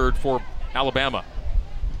final third for Alabama.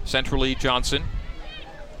 Centrally, Johnson.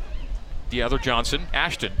 The other Johnson,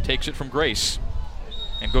 Ashton, takes it from Grace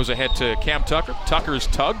and goes ahead to Cam Tucker. Tucker is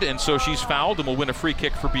tugged, and so she's fouled and will win a free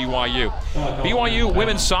kick for BYU. BYU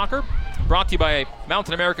women's soccer brought to you by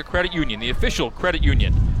Mountain America Credit Union, the official credit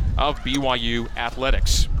union of BYU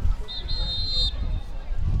Athletics.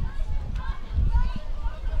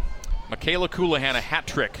 Michaela Colohan, a hat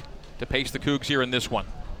trick to pace the Cougs here in this one.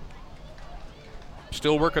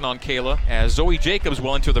 Still working on Kayla as Zoe Jacobs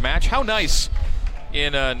will enter the match. How nice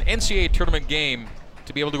in an NCAA tournament game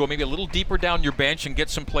to be able to go maybe a little deeper down your bench and get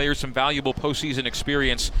some players some valuable postseason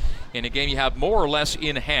experience in a game you have more or less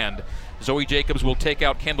in hand. Zoe Jacobs will take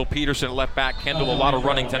out Kendall Peterson at left back. Kendall, a lot of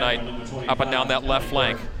running tonight up and down that left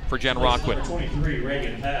flank for Jen Rockwood.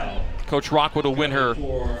 Coach Rockwood will win her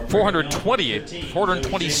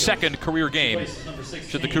 422nd career game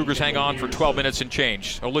should the Cougars hang on for 12 minutes and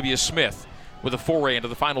change. Olivia Smith with a foray into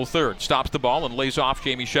the final third. Stops the ball and lays off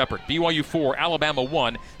Jamie Shepard. BYU 4, Alabama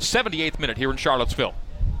 1, 78th minute here in Charlottesville.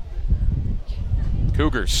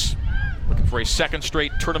 Cougars looking for a second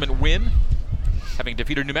straight tournament win, having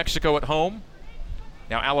defeated New Mexico at home.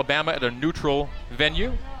 Now Alabama at a neutral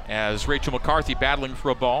venue as Rachel McCarthy battling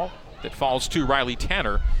for a ball that falls to Riley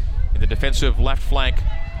Tanner in the defensive left flank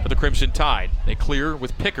for the Crimson Tide. They clear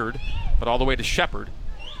with Pickard, but all the way to Shepard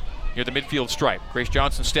near the midfield stripe. Grace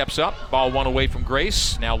Johnson steps up. Ball one away from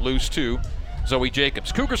Grace. Now loose to Zoe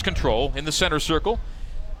Jacobs. Cougars control in the center circle.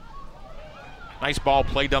 Nice ball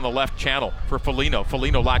played down the left channel for Foligno.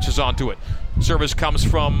 Foligno latches onto it. Service comes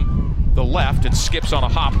from the left and skips on a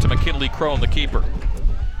hop to McKinley Crone, the keeper.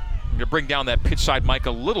 I'm going to bring down that pitch side mic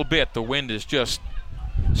a little bit. The wind is just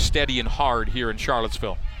steady and hard here in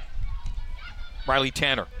Charlottesville. Riley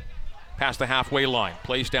Tanner past the halfway line.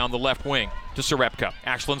 Plays down the left wing to Serepka.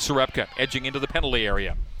 Ashlyn Serepka edging into the penalty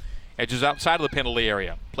area. Edges outside of the penalty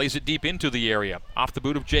area. Plays it deep into the area. Off the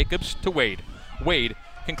boot of Jacobs to Wade. Wade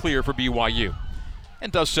can clear for BYU.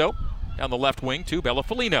 And does so down the left wing to Bella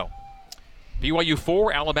Foligno. BYU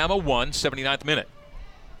 4, Alabama 1, 79th minute.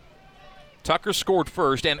 Tucker scored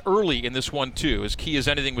first and early in this one too. As key as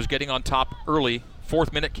anything was getting on top early.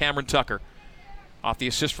 4th minute, Cameron Tucker off the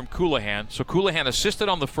assist from Colohan. So Colohan assisted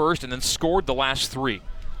on the first and then scored the last 3.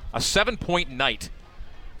 A 7-point night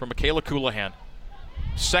from Michaela Colohan.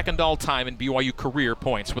 Second all-time in BYU career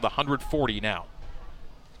points with 140 now.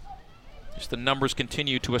 Just the numbers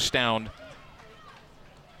continue to astound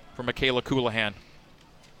for Michaela Colohan.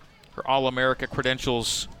 Her All-America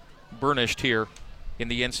credentials burnished here in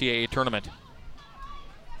the NCAA tournament.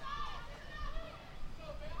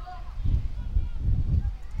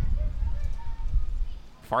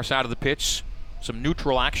 Far side of the pitch, some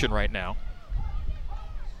neutral action right now.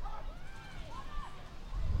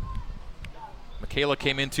 Michaela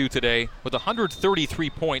came into today with 133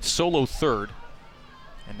 points, solo third,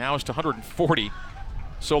 and now it's to 140,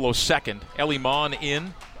 solo second. Ellie Mon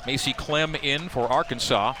in, Macy Clem in for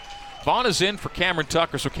Arkansas. Vaughn is in for Cameron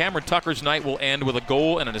Tucker, so Cameron Tucker's night will end with a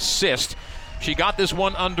goal and an assist. She got this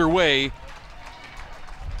one underway,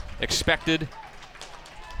 expected,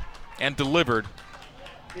 and delivered.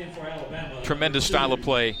 Tremendous style of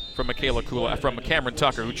play from Cameron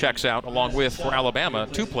Tucker, who checks out, along with, for Alabama,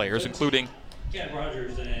 2 players, including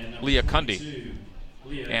Leah Cundy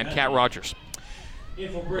and Kat Rogers.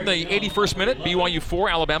 In the 81st minute, BYU 4,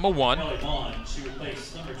 Alabama 1.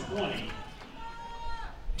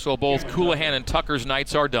 So both Colohan and Tucker's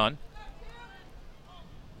nights are done.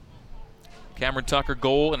 Cameron Tucker,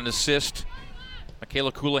 goal and an assist.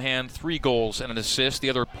 Michaela Colohan, 3 goals and an assist. The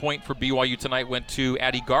other point for BYU tonight went to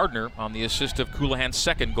Addie Gardner on the assist of Colohan's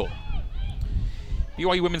second goal.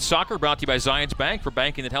 BYU Women's Soccer brought to you by Zions Bank. For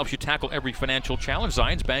banking that helps you tackle every financial challenge,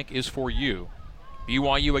 Zions Bank is for you.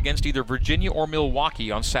 BYU against either Virginia or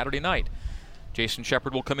Milwaukee on Saturday night. Jason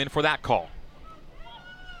Shepard will come in for that call.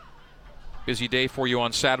 Busy day for you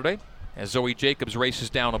on Saturday as Zoe Jacobs races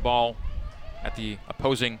down a ball at the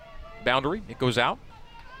opposing boundary. It goes out.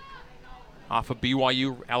 Off of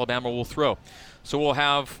BYU, Alabama will throw. So we'll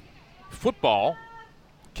have football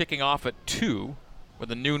kicking off at 2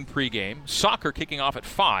 with a noon pregame. Soccer kicking off at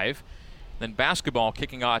 5. Then basketball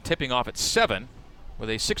tipping off at 7 with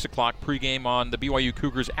a 6 o'clock pregame on the BYU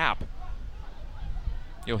Cougars app.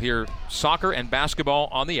 You'll hear soccer and basketball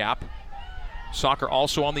on the app. Soccer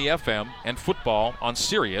also on the FM, and football on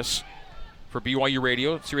Sirius for BYU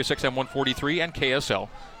Radio, Sirius XM 143 and KSL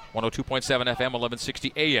 102.7 FM,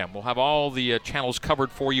 1160 AM. We'll have all the channels covered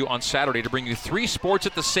for you on Saturday to bring you 3 sports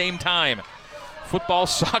at the same time. football,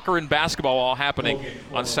 soccer, and basketball all happening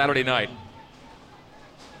on Saturday night.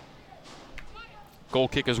 Goal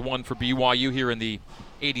kick is one for BYU here in the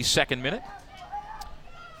 82nd minute.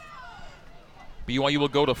 BYU will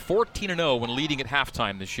go to 14-0 when leading at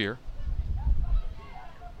halftime this year.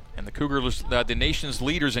 And the Cougars, the nation's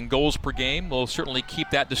leaders in goals per game, will certainly keep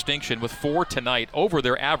that distinction with 4 tonight over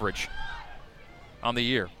their average on the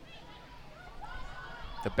year.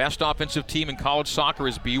 The best offensive team in college soccer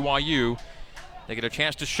is BYU. They get a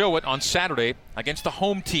chance to show it on Saturday against the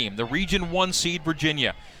home team, the Region 1 seed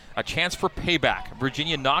Virginia. A chance for payback.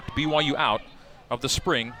 Virginia knocked BYU out of the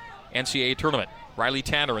spring NCAA tournament. Riley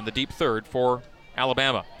Tanner in the deep third for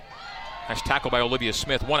Alabama. Nice tackle by Olivia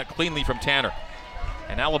Smith. Won it cleanly from Tanner.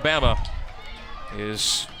 And Alabama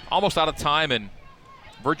is almost out of time and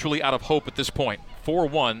virtually out of hope at this point.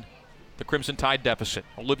 4-1, the Crimson Tide deficit.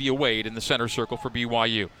 Olivia Wade in the center circle for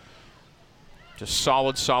BYU. Just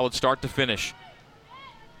solid start to finish.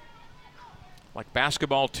 Like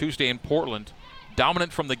basketball Tuesday in Portland,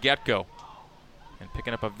 dominant from the get-go. And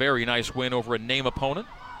picking up a very nice win over a name opponent.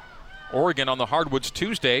 Oregon on the hardwoods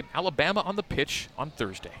Tuesday, Alabama on the pitch on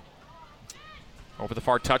Thursday. Over the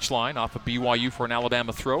far touchline off of BYU for an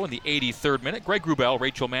Alabama throw in the 83rd minute. Greg Wrubell,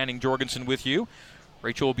 Rachel Manning-Jorgensen with you.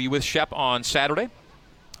 Rachel will be with Shep on Saturday.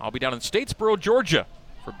 I'll be down in Statesboro, Georgia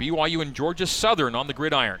for BYU and Georgia Southern on the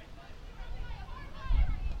gridiron.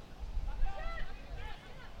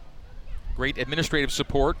 Great administrative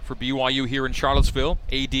support for BYU here in Charlottesville.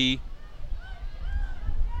 AD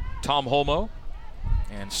Tom Holmo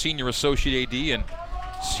and Senior Associate AD and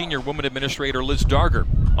Senior Women Administrator Liz Darger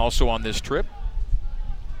also on this trip.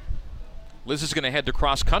 Liz is going to head to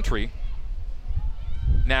cross country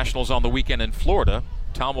nationals on the weekend in Florida.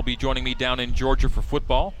 Tom will be joining me down in Georgia for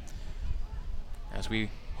football as we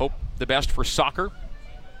hope the best for soccer.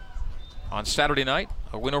 On Saturday night,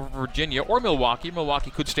 a win over Virginia or Milwaukee.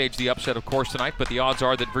 Milwaukee could stage the upset, of course, tonight, but the odds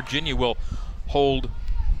are that Virginia will hold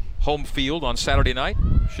home field on Saturday night.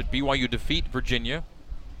 Should BYU defeat Virginia,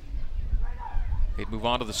 they'd move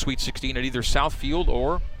on to the Sweet 16 at either Southfield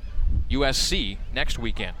or USC next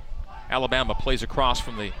weekend. Alabama plays across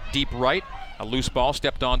from the deep right. A loose ball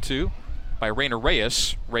stepped onto by Raina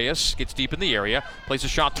Reyes. Reyes gets deep in the area, plays a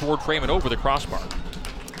shot toward frame and over the crossbar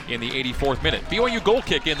in the 84th minute. BYU goal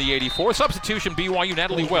kick in the 84th. Substitution, BYU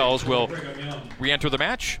Natalie Wells will re-enter the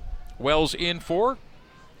match. Wells in for...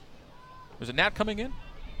 Is it Nat coming in?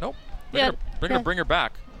 Nope. Bring her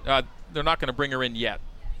back. They're not going to bring her in yet.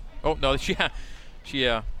 Oh, no, who'd she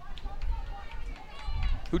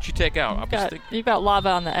take out? You've got Lava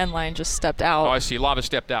on the end line, just stepped out. Oh, I see. Lava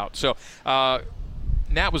stepped out. So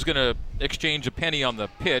Nat was going to exchange a penny on the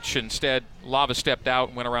pitch. Instead, Lava stepped out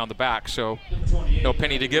and went around the back. So no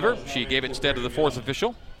penny to give her. She gave it instead to the fourth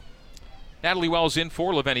official. Natalie Wells in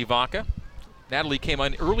for Leveni Vaca. Natalie came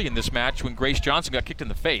in early in this match when Grace Johnson got kicked in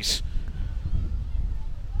the face.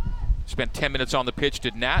 Spent 10 minutes on the pitch,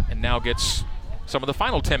 did Nat, and now gets some of the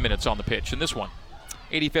final 10 minutes on the pitch in this one.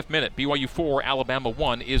 85th minute, BYU 4, Alabama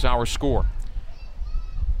 1 is our score.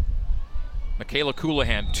 Michaela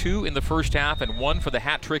Coulihan, 2 in the first half and 1 for the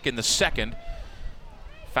hat trick in the second.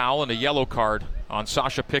 Foul and a yellow card on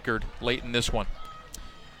Sasha Pickard late in this one.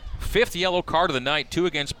 5th yellow card of the night, 2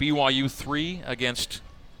 against BYU, 3 against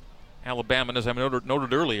Alabama. And as I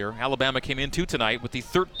noted earlier, Alabama came into tonight with the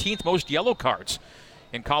 13th most yellow cards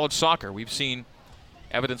in college soccer. We've seen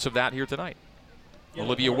evidence of that here tonight.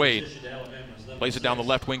 Olivia Wade plays it down the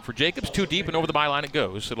left wing for Jacobs. Too deep and over the byline it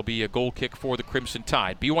goes. It'll be a goal kick for the Crimson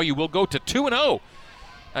Tide. BYU will go to 2-0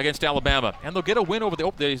 against Alabama. And they'll get a win over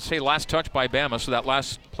they say last touch by Bama, so that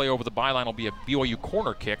last play over the byline will be a BYU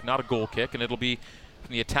corner kick, not a goal kick. And it'll be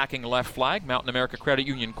from the attacking left flag. Mountain America Credit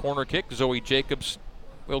Union corner kick. Zoe Jacobs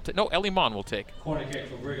will take. No, Ellie Mon will take. Corner kick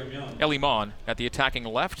for Brigham Young. Ellie Mon at the attacking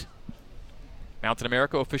left. Mountain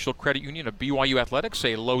America Official Credit Union of BYU Athletics,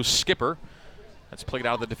 a low skipper. That's played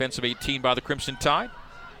out of the defensive 18 by the Crimson Tide.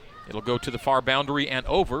 It'll go to the far boundary and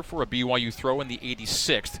over for a BYU throw in the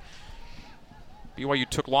 86th. BYU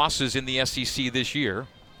took losses in the SEC this year.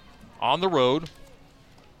 On the road,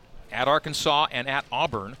 at Arkansas and at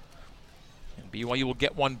Auburn. And BYU will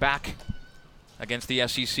get one back against the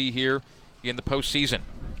SEC here in the postseason.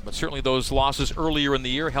 But certainly those losses earlier in the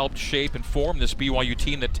year helped shape and form this BYU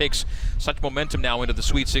team that takes such momentum now into the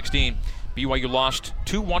Sweet 16. BYU lost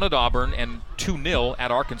 2-1 at Auburn and 2-0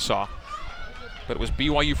 at Arkansas. But it was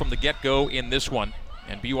BYU from the get-go in this one.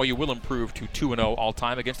 And BYU will improve to 2-0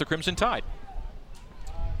 all-time against the Crimson Tide.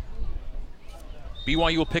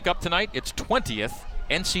 BYU will pick up tonight its 20th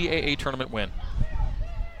NCAA tournament win.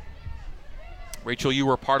 Rachel, you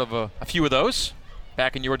were part of a few of those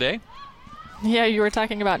back in your day. Yeah, you were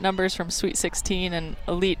talking about numbers from Sweet 16 and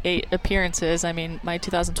Elite 8 appearances. I mean, my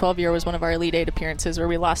 2012 year was one of our Elite 8 appearances where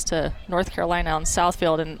we lost to North Carolina on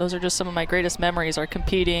Southfield, and those are just some of my greatest memories, are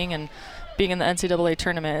competing and being in the NCAA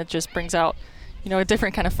tournament. It just brings out, a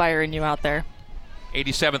different kind of fire in you out there.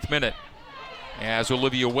 87th minute as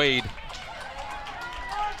Olivia Wade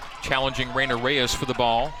challenging Raina Reyes for the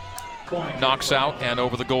ball. Knocks out and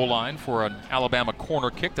over the goal line for an Alabama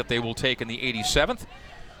corner kick that they will take in the 87th.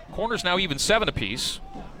 Corners now even 7 apiece.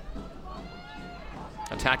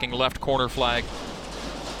 Attacking left corner flag.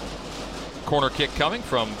 Corner kick coming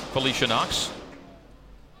from Felicia Knox.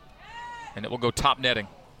 And it will go top netting.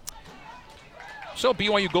 So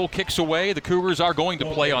BYU goal kicks away. The Cougars are going to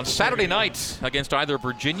play on Saturday night against either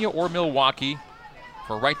Virginia or Milwaukee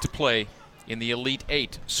for right to play in the Elite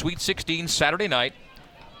 8. Sweet 16 Saturday night.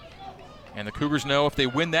 And the Cougars know if they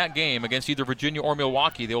win that game against either Virginia or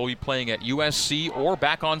Milwaukee, they will be playing at USC or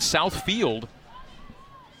back on South Field.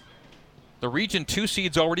 The Region 2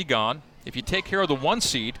 seed's already gone. If you take care of the 1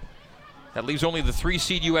 seed, that leaves only the 3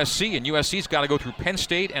 seed USC, and USC's got to go through Penn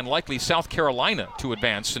State and likely South Carolina to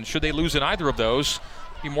advance. And should they lose in either of those,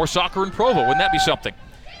 be more soccer in Provo. Wouldn't that be something?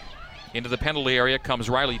 Into the penalty area comes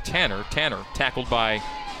Riley Tanner. Tanner tackled by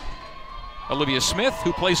Olivia Smith,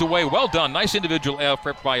 who plays away. Well done. Nice individual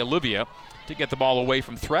effort by Olivia to get the ball away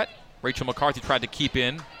from threat. Rachel McCarthy tried to keep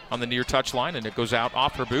in on the near touchline, and it goes out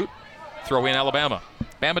off her boot. Throw in Alabama.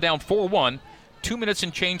 Bama down 4-1. 2 minutes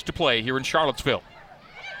and change to play here in Charlottesville.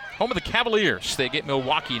 Home of the Cavaliers. They get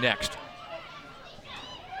Milwaukee next.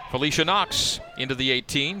 Felicia Knox into the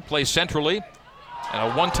 18. Plays centrally.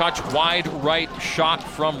 And a one-touch wide right shot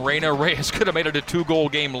from Raina Reyes. Could have made it a 2-goal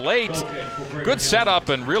game late. Good setup,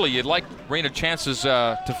 and really you'd like Raina chances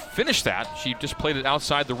to finish that. She just played it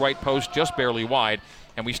outside the right post, just barely wide,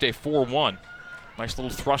 and we stay 4-1. Nice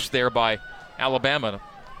little thrust there by Alabama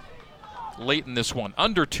late in this one.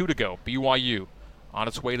 Under 2 to go. BYU on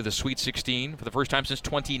its way to the Sweet 16 for the first time since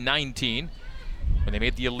 2019 when they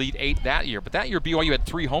made the Elite 8 that year. But that year BYU had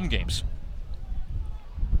 3 home games.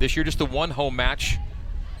 This year, just the 1 home match.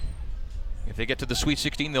 If they get to the Sweet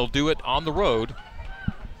 16, they'll do it on the road.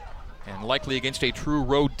 And likely against a true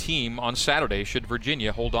road team on Saturday, should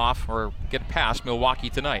Virginia hold off or get past Milwaukee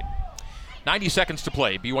tonight. 90 seconds to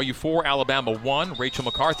play. BYU 4, Alabama 1. Rachel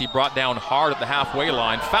McCarthy brought down hard at the halfway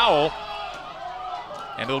line. Foul.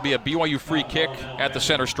 And it'll be a BYU free kick at the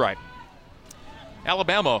center stripe.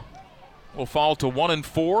 Alabama will fall to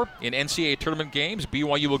 1-4 in NCAA tournament games.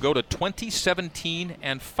 BYU will go to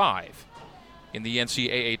 20-17-5 in the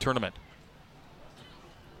NCAA tournament.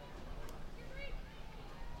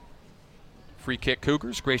 Free kick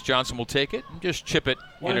Cougars. Grace Johnson will take it and just chip it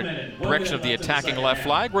in a direction of the attacking left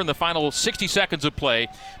flag. We're in the final 60 seconds of play.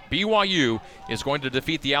 BYU is going to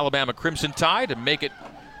defeat the Alabama Crimson Tide and make it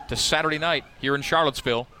to Saturday night here in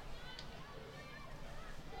Charlottesville.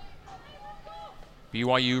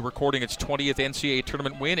 BYU recording its 20th NCAA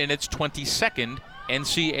tournament win and its 22nd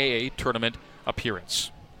NCAA tournament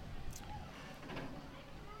appearance.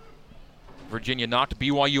 Virginia knocked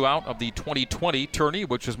BYU out of the 2020 tourney,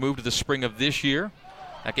 which was moved to the spring of this year.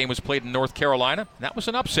 That game was played in North Carolina. That was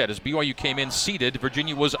an upset as BYU came in seeded.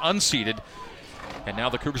 Virginia was unseeded. And now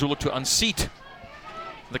the Cougars will look to unseat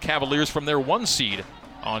the Cavaliers from their 1 seed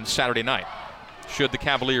on Saturday night. Should the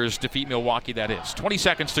Cavaliers defeat Milwaukee, that is. 20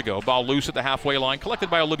 seconds to go. Ball loose at the halfway line. Collected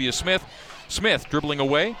by Olivia Smith. Smith dribbling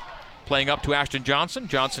away. Playing up to Ashton Johnson.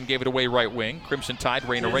 Johnson gave it away right wing. Crimson Tide,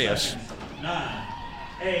 Raina Reyes. 9,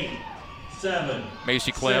 8, 7.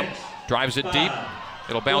 Macy Clem drives it deep.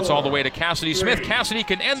 It'll bounce all the way to Cassidy Smith. Cassidy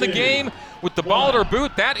can end the game with the ball at her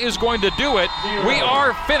boot. That is going to do it. We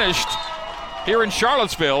are finished here in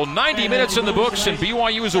Charlottesville. 90 minutes in the books, and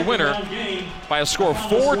BYU is a winner by a score of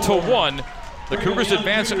 4-1. The Cougars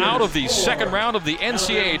advance out of the second round of the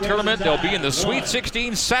NCAA tournament. They'll be in the Sweet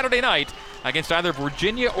 16 Saturday night against either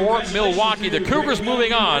Virginia or Milwaukee. The Cougars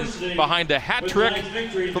moving on behind a hat trick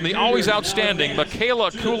from the always outstanding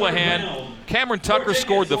Michaela Colohan. Cameron Tucker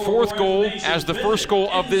scored the 4th goal as the first goal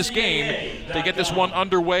of this game to get this one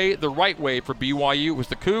underway the right way for BYU. It was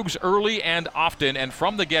the Cougs early and often, and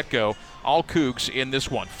from the get-go, all Cougs in this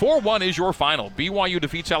one. 4-1 is your final. BYU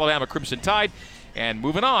defeats Alabama Crimson Tide, and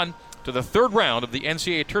moving on to the 3rd round of the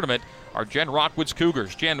NCAA tournament are Jen Rockwood's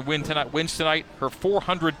Cougars. Jen wins tonight her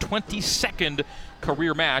 422nd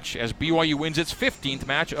career match as BYU wins its 15th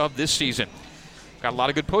match of this season. Got a lot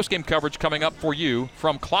of good postgame coverage coming up for you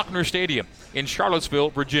from Klockner Stadium in Charlottesville,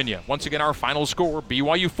 Virginia. Once again, our final score,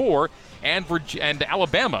 BYU 4 and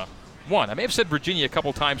Alabama 1. I may have said Virginia a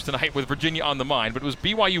couple times tonight with Virginia on the mind, but it was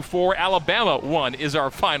BYU 4, Alabama 1 is our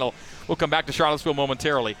final. We'll come back to Charlottesville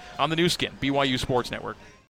momentarily on the new skin, BYU Sports Network.